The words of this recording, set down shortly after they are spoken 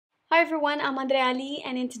Hi everyone, I'm Andreea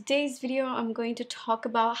and in today's video I'm going to talk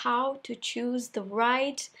about how to choose the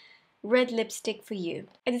right red lipstick for you.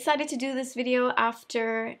 I decided to do this video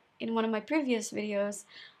after in one of my previous videos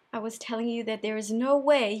I was telling you that there is no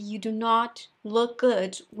way you do not look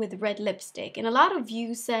good with red lipstick, and a lot of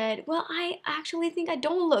you said, well, I actually think I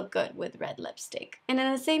don't look good with red lipstick. And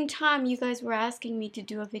at the same time you guys were asking me to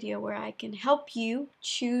do a video where I can help you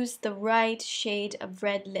choose the right shade of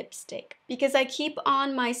red lipstick, because I keep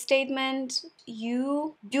on my statement,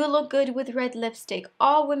 you do look good with red lipstick.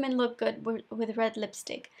 All women look good with red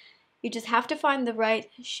lipstick. You just have to find the right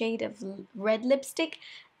shade of red lipstick,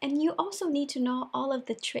 and you also need to know all of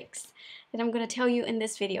the tricks that I'm going to tell you in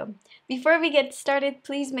this video. Before we get started,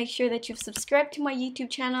 please make sure that you've subscribed to my YouTube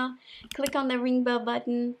channel. Click on the ring bell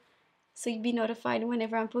button so you'll be notified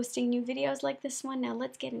whenever I'm posting new videos like this one. Now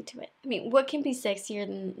let's get into it. I mean, what can be sexier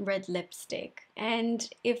than red lipstick? And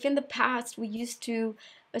if in the past we used to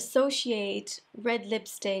associate red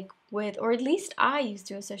lipstick with, or at least I used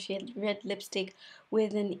to associate red lipstick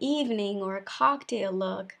with an evening or a cocktail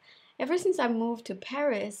look, ever since I moved to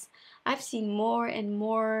Paris, I've seen more and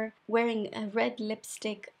more wearing a red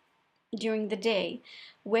lipstick during the day,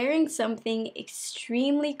 wearing something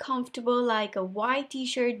extremely comfortable like a white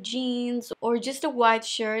t-shirt, jeans, or just a white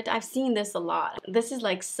shirt. I've seen this a lot. This is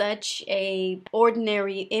like such a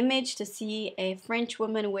ordinary image to see a French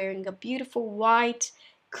woman wearing a beautiful white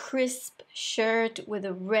crisp shirt with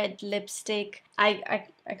a red lipstick. I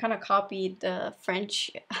kind of copied the French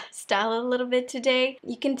style a little bit today.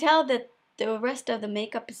 You can tell that the rest of the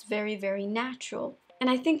makeup is very natural. And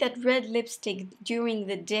I think that red lipstick during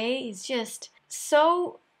the day is just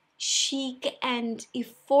so chic and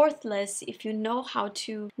effortless if you know how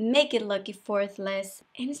to make it look effortless,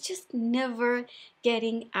 and it's just never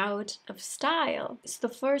getting out of style. It's the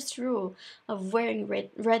first rule of wearing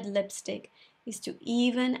red lipstick is to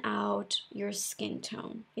even out your skin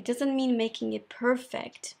tone. It doesn't mean making it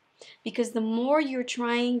perfect, because the more you're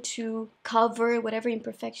trying to cover whatever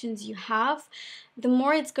imperfections you have, the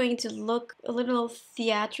more it's going to look a little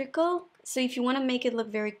theatrical. So if you want to make it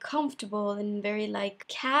look very comfortable and very like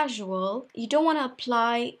casual, you don't want to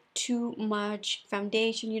apply too much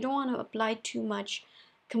foundation, you don't want to apply too much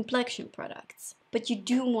complexion products, but you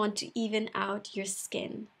do want to even out your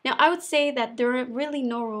skin. Now I would say that there are really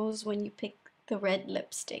no rules when you pick the red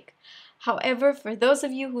lipstick. However, for those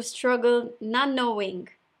of you who struggle not knowing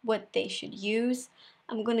what they should use,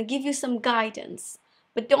 I'm going to give you some guidance,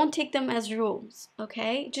 but don't take them as rules,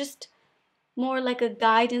 okay? Just more like a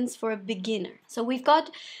guidance for a beginner. So we've got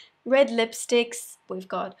red lipsticks, we've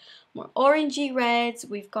got more orangey reds,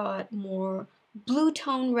 we've got more blue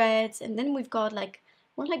tone reds, and then we've got like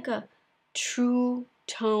more like a true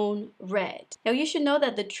tone red. Now you should know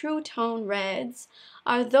that the true tone reds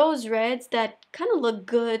are those reds that kind of look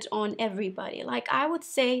good on everybody. Like I would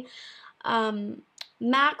say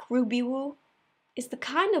MAC Ruby Woo is the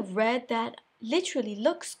kind of red that literally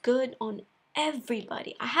looks good on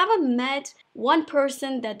everybody. I haven't met one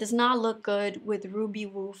person that does not look good with Ruby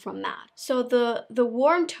Woo from MAC. So the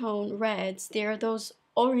warm tone reds, they're those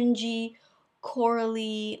orangey,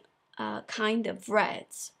 corally kind of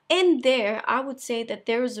reds. In there, I would say that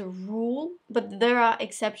there is a rule, but there are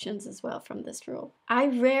exceptions as well from this rule. I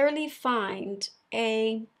rarely find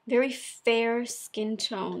a very fair skin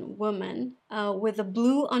tone woman with a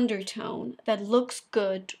blue undertone that looks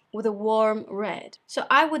good with a warm red. So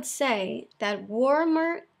I would say that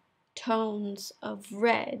warmer tones of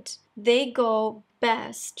red, they go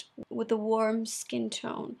best with a warm skin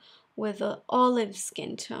tone, with an olive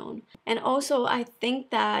skin tone. And also I think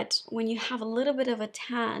that when you have a little bit of a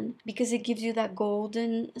tan, because it gives you that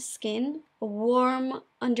golden skin, a warm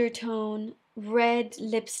undertone red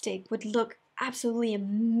lipstick would look absolutely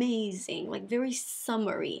amazing, like very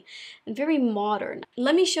summery and very modern.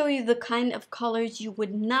 Let me show you the kind of colors you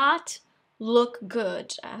would not look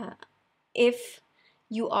good if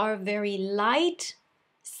you are very light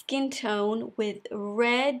skin tone with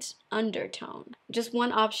red undertone. Just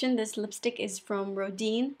one option. This lipstick is from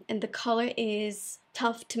Rodin and the color is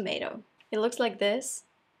Tough Tomato. It looks like this.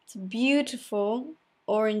 It's beautiful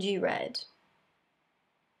orangey red.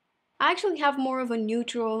 I actually have more of a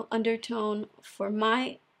neutral undertone for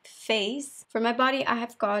my face. For my body, I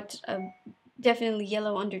have got a definitely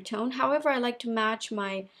yellow undertone. However, I like to match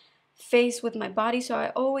my face with my body, so I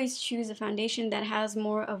always choose a foundation that has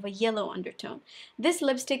more of a yellow undertone. This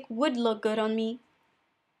lipstick would look good on me.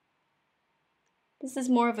 This is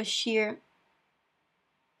more of a sheer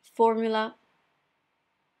formula.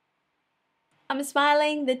 I'm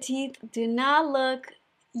smiling, the teeth do not look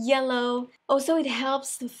yellow. Also, it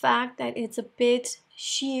helps the fact that it's a bit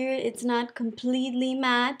sheer, it's not completely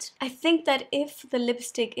matte. I think that if the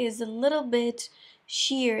lipstick is a little bit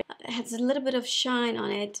sheer, has a little bit of shine on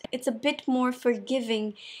it, it's a bit more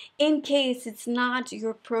forgiving in case it's not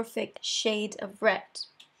your perfect shade of red.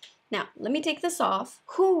 Now, let me take this off.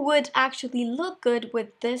 Who would actually look good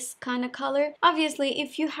with this kind of color? Obviously,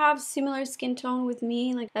 if you have similar skin tone with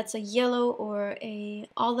me, like that's a yellow or a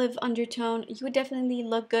olive undertone, you would definitely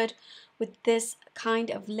look good with this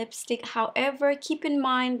kind of lipstick. However, keep in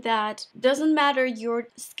mind that doesn't matter your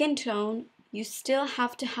skin tone, you still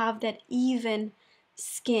have to have that even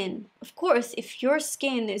skin. Of course, if your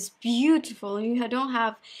skin is beautiful and you don't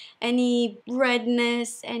have any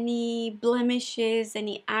redness, any blemishes,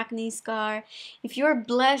 any acne scar, if you're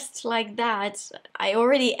blessed like that, I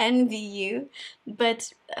already envy you.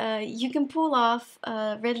 But you can pull off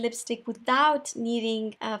a red lipstick without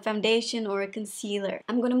needing a foundation or a concealer.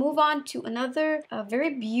 I'm gonna move on to another very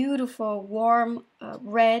beautiful warm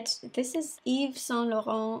red. This is Yves Saint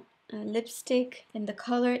Laurent lipstick, and the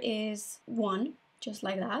color is 1. Just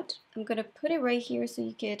like that. I'm gonna put it right here so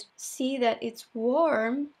you could see that it's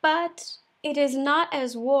warm, but it is not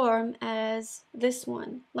as warm as this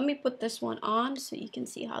one. Let me put this one on so you can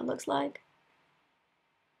see how it looks like.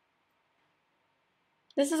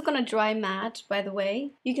 This is gonna dry matte, by the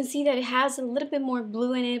way. You can see that it has a little bit more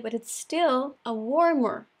blue in it, but it's still a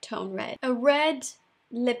warmer tone red. A red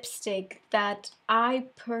lipstick that I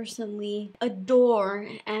personally adore,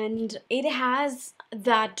 and it has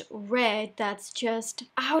that red that's just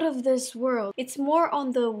out of this world. It's more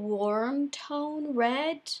on the warm tone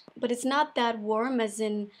red, but it's not that warm as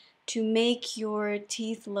in to make your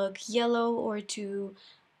teeth look yellow or to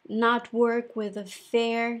not work with a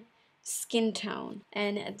fair skin tone,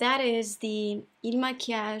 and that is the Il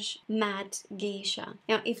Maquillage Matte Geisha.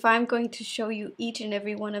 Now, if I'm going to show you each and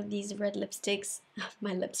every one of these red lipsticks,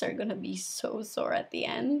 my lips are gonna be so sore at the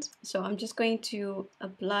end. So I'm just going to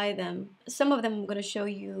apply them. Some of them I'm gonna show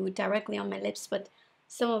you directly on my lips, but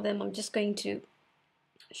some of them I'm just going to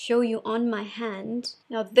show you on my hand.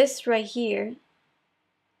 Now this right here,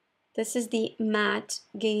 this is the Matte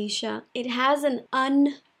Geisha. It has an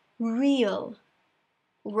unreal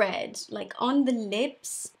red, like on the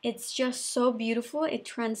lips. It's just so beautiful. It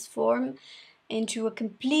transforms into a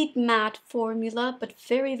complete matte formula, but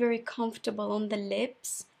very, very comfortable on the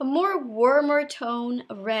lips. A more warmer tone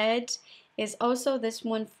red is also this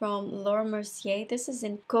one from Laura Mercier. This is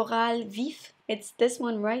in Coral Vif. It's this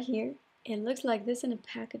one right here. It looks like this in a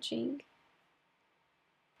packaging.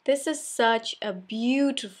 This is such a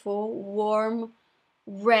beautiful warm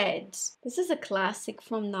red. This is a classic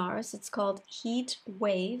from NARS. It's called Heat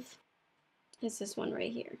Wave. It's this one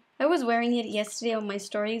right here. I was wearing it yesterday on my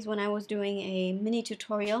stories when I was doing a mini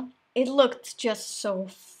tutorial. It looked just so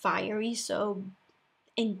fiery, so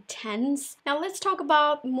intense. Now let's talk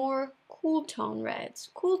about more cool tone reds.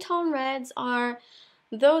 Cool tone reds are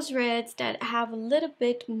those reds that have a little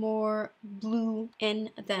bit more blue in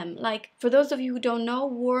them. Like, for those of you who don't know,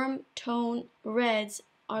 warm tone reds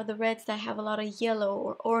are the reds that have a lot of yellow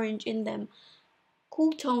or orange in them.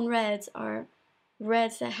 Cool tone reds are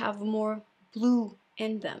reds that have more blue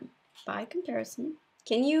in them. By comparison,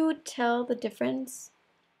 can you tell the difference?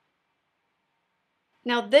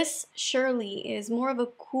 Now this surely is more of a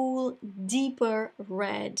cool, deeper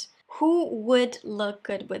red. Who would look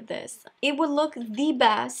good with this? It would look the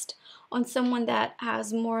best on someone that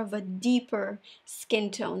has more of a deeper skin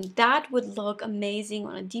tone. That would look amazing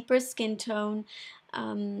on a deeper skin tone.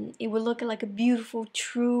 It would look like a beautiful,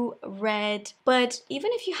 true red. But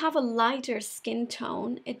even if you have a lighter skin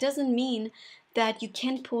tone, it doesn't mean that you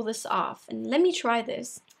can't pull this off. And let me try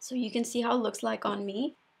this so you can see how it looks like on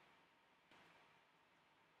me.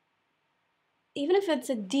 Even if it's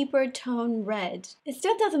a deeper tone red, it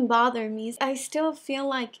still doesn't bother me. I still feel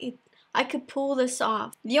like I could pull this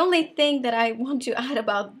off. The only thing that I want to add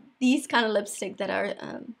about these kind of lipstick that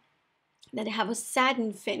are that have a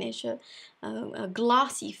satin finish, a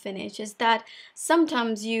glossy finish, is that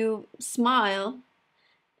sometimes you smile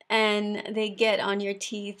and they get on your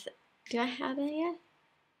teeth. Do I have that yet?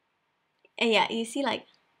 And yeah, you see, like.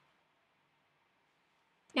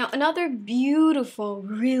 Now another beautiful,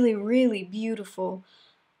 really, really beautiful,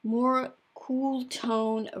 more cool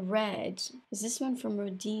tone red is this one from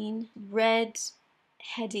Rodin. Red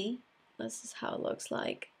Heady. This is how it looks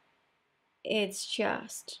like. It's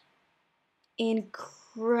just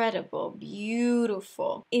incredible,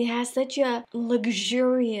 beautiful. It has such a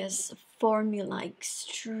luxurious formula,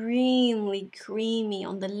 extremely creamy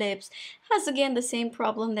on the lips. Has again the same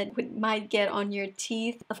problem that it might get on your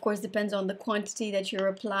teeth. Of course, depends on the quantity that you're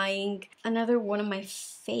applying. Another one of my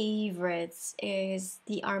favorites is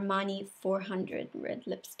the Armani 400 red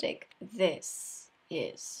lipstick. This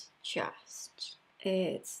is just,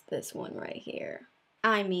 it's this one right here.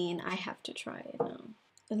 I mean, I have to try it now.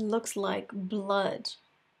 It looks like blood.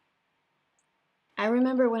 I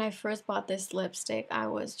remember when I first bought this lipstick, I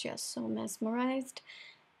was just so mesmerized.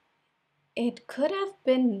 It could have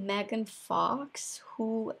been Megan Fox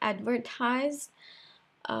who advertised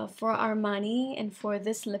for Armani and for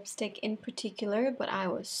this lipstick in particular, but I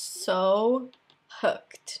was so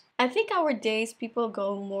hooked. I think nowadays people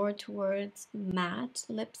go more towards matte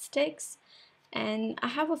lipsticks, and I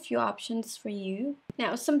have a few options for you.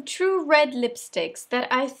 Now, some true red lipsticks that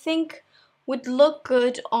I think would look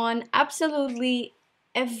good on absolutely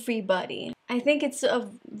everybody. I think it's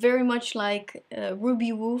very much like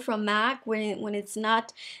Ruby Woo from MAC when it's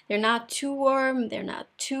not, they're not too warm, they're not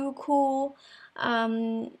too cool.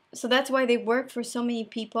 So that's why they work for so many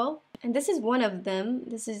people. And this is one of them.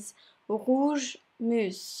 This is Rouge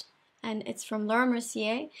Mousse, and it's from Laura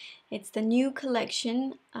Mercier. It's the new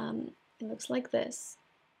collection. It looks like this.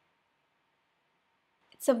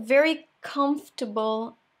 It's a very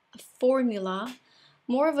comfortable formula,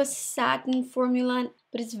 more of a satin formula,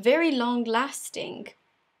 but it's very long lasting.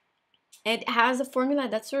 It has a formula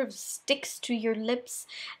that sort of sticks to your lips,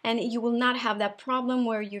 and you will not have that problem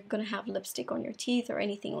where you're gonna have lipstick on your teeth or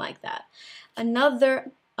anything like that.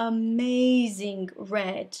 Another amazing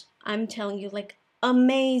red, I'm telling you, like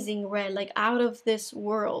amazing red, like out of this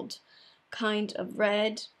world kind of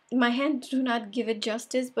red. My hands do not give it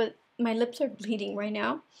justice, but my lips are bleeding right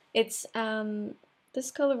now. It's this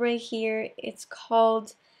color right here. It's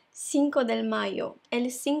called Cinco del Mayo, El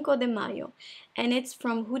Cinco de Mayo, and it's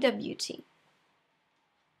from Huda Beauty.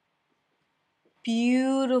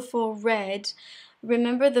 Beautiful red.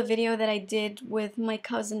 Remember the video that I did with my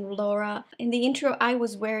cousin Laura? In the intro, I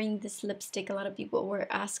was wearing this lipstick. A lot of people were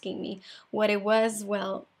asking me what it was.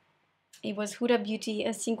 Well, it was Huda Beauty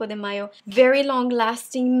Cinco de Mayo. Very long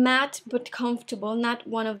lasting, matte but comfortable, not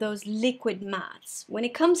one of those liquid mattes. When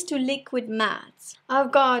it comes to liquid mattes,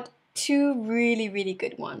 I've got two really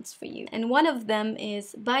good ones for you. And one of them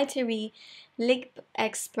is by Terry Lip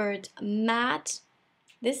Expert Matte.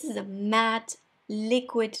 This is a matte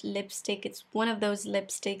liquid lipstick. It's one of those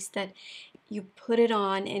lipsticks that you put it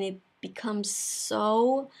on and it becomes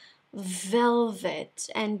so velvet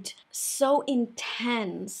and so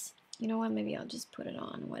intense. You know what, maybe I'll just put it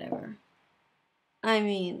on, whatever. I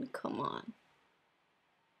mean, come on.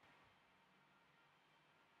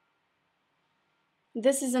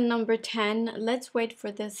 This is a number 10. Let's wait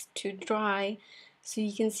for this to dry so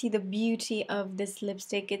you can see the beauty of this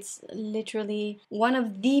lipstick. It's literally one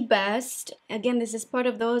of the best. Again, this is part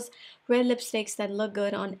of those red lipsticks that look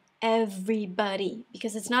good on everybody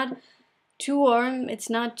because it's not too warm, it's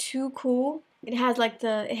not too cool. It has like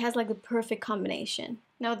the perfect combination.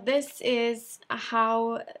 Now this is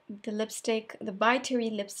how the lipstick, the By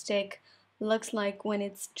Terry lipstick, looks like when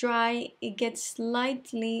it's dry. It gets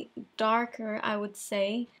slightly darker, I would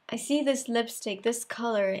say. I see this lipstick, this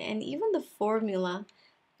color, and even the formula.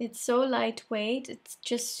 It's so lightweight, it's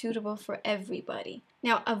just suitable for everybody.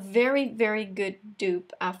 Now, a very good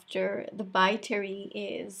dupe after the By Terry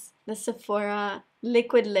is the Sephora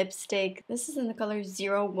liquid lipstick. This is in the color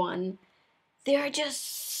 01. They are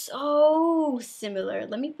just so similar.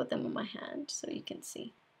 Let me put them on my hand so you can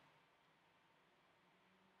see.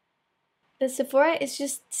 The Sephora is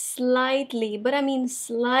just slightly, but I mean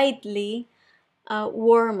slightly,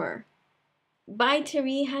 warmer. By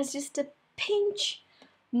Terry has just a pinch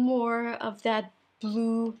more of that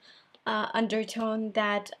blue undertone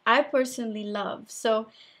that I personally love. So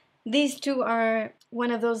these two are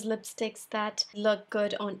one of those lipsticks that look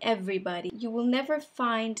good on everybody. You will never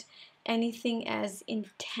find anything as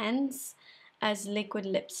intense as liquid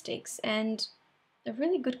lipsticks, and a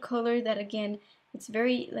really good color that again it's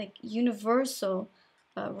very like universal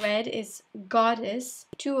red is Goddess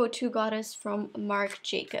 202 Goddess from Marc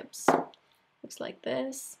Jacobs. Looks like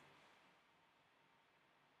this.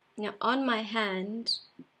 Now on my hand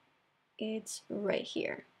it's right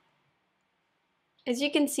here. As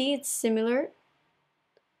you can see, it's similar,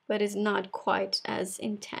 but it's not quite as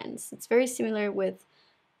intense. It's very similar with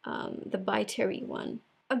the By Terry one.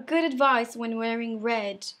 A good advice when wearing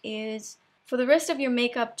red is for the rest of your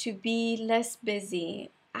makeup to be less busy.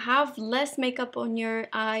 Have less makeup on your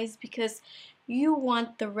eyes because you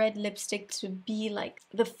want the red lipstick to be like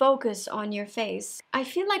the focus on your face. I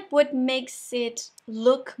feel like what makes it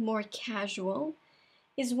look more casual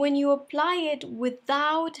is when you apply it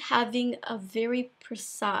without having a very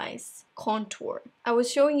precise contour. I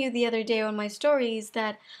was showing you the other day on my stories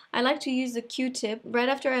that I like to use the Q-tip right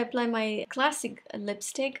after I apply my classic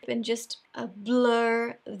lipstick and just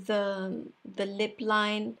blur the lip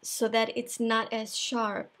line so that it's not as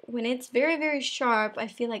sharp. When it's very sharp, I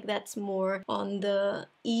feel like that's more on the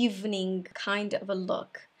evening kind of a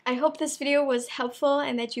look. I hope this video was helpful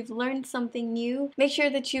and that you've learned something new. Make sure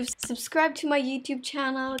that you've subscribed to my YouTube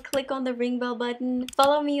channel, click on the ring bell button,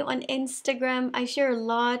 follow me on Instagram. I share a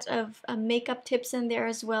lot of makeup tips in there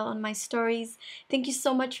as well on my stories. Thank you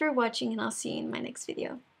so much for watching, and I'll see you in my next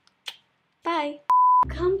video. Bye!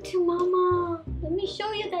 Come to mama! Let me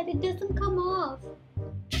show you that it doesn't come off.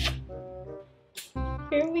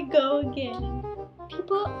 Here we go again.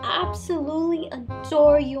 People absolutely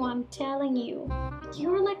adore you, I'm telling you.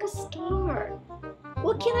 You're like a star.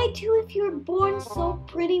 What can I do if you're born so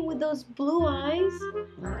pretty with those blue eyes?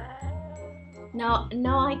 No,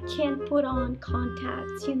 I can't put on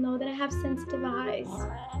contacts. You know that I have sensitive eyes.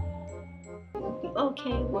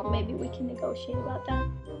 Okay, well maybe we can negotiate about that.